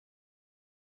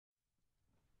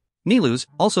Nilus,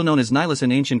 also known as Nilus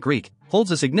in ancient Greek, holds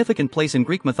a significant place in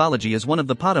Greek mythology as one of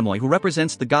the Potamoi who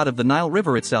represents the god of the Nile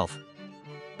River itself.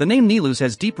 The name Nilus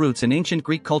has deep roots in ancient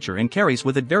Greek culture and carries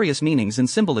with it various meanings and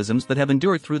symbolisms that have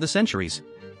endured through the centuries.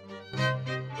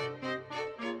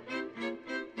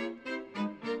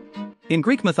 In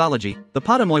Greek mythology, the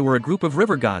Potamoi were a group of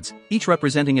river gods, each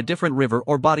representing a different river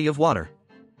or body of water.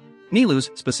 Nilus,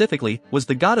 specifically, was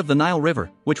the god of the Nile River,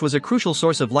 which was a crucial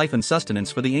source of life and sustenance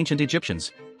for the ancient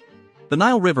Egyptians. The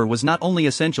Nile River was not only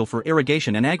essential for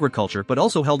irrigation and agriculture but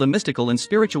also held a mystical and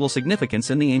spiritual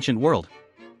significance in the ancient world.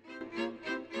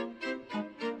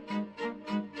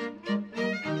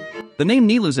 The name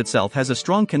Nilus itself has a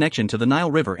strong connection to the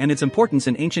Nile River and its importance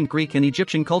in ancient Greek and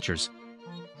Egyptian cultures.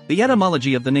 The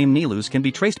etymology of the name Nilus can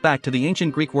be traced back to the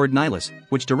ancient Greek word Nilus,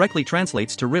 which directly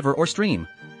translates to river or stream.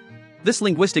 This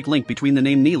linguistic link between the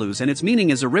name Nilus and its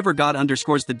meaning as a river god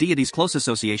underscores the deity's close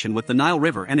association with the Nile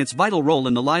River and its vital role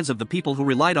in the lives of the people who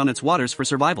relied on its waters for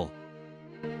survival.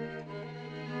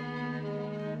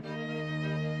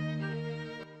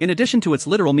 In addition to its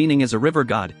literal meaning as a river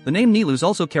god, the name Nilus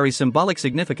also carries symbolic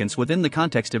significance within the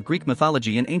context of Greek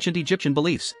mythology and ancient Egyptian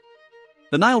beliefs.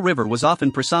 The Nile River was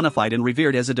often personified and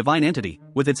revered as a divine entity,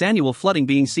 with its annual flooding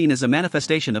being seen as a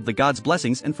manifestation of the god's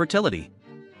blessings and fertility.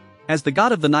 As the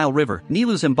god of the Nile River,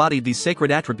 Nilus embodied these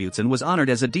sacred attributes and was honored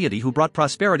as a deity who brought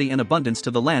prosperity and abundance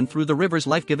to the land through the river's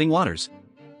life-giving waters.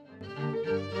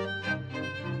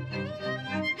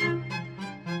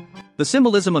 The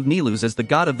symbolism of Nilus as the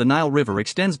god of the Nile River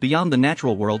extends beyond the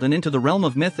natural world and into the realm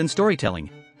of myth and storytelling.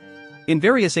 In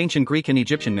various ancient Greek and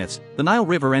Egyptian myths, the Nile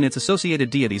River and its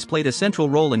associated deities played a central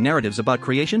role in narratives about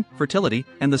creation, fertility,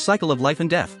 and the cycle of life and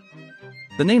death.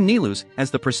 The name Nilus, as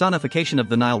the personification of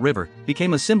the Nile River,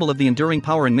 became a symbol of the enduring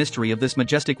power and mystery of this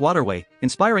majestic waterway,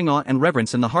 inspiring awe and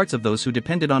reverence in the hearts of those who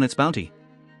depended on its bounty.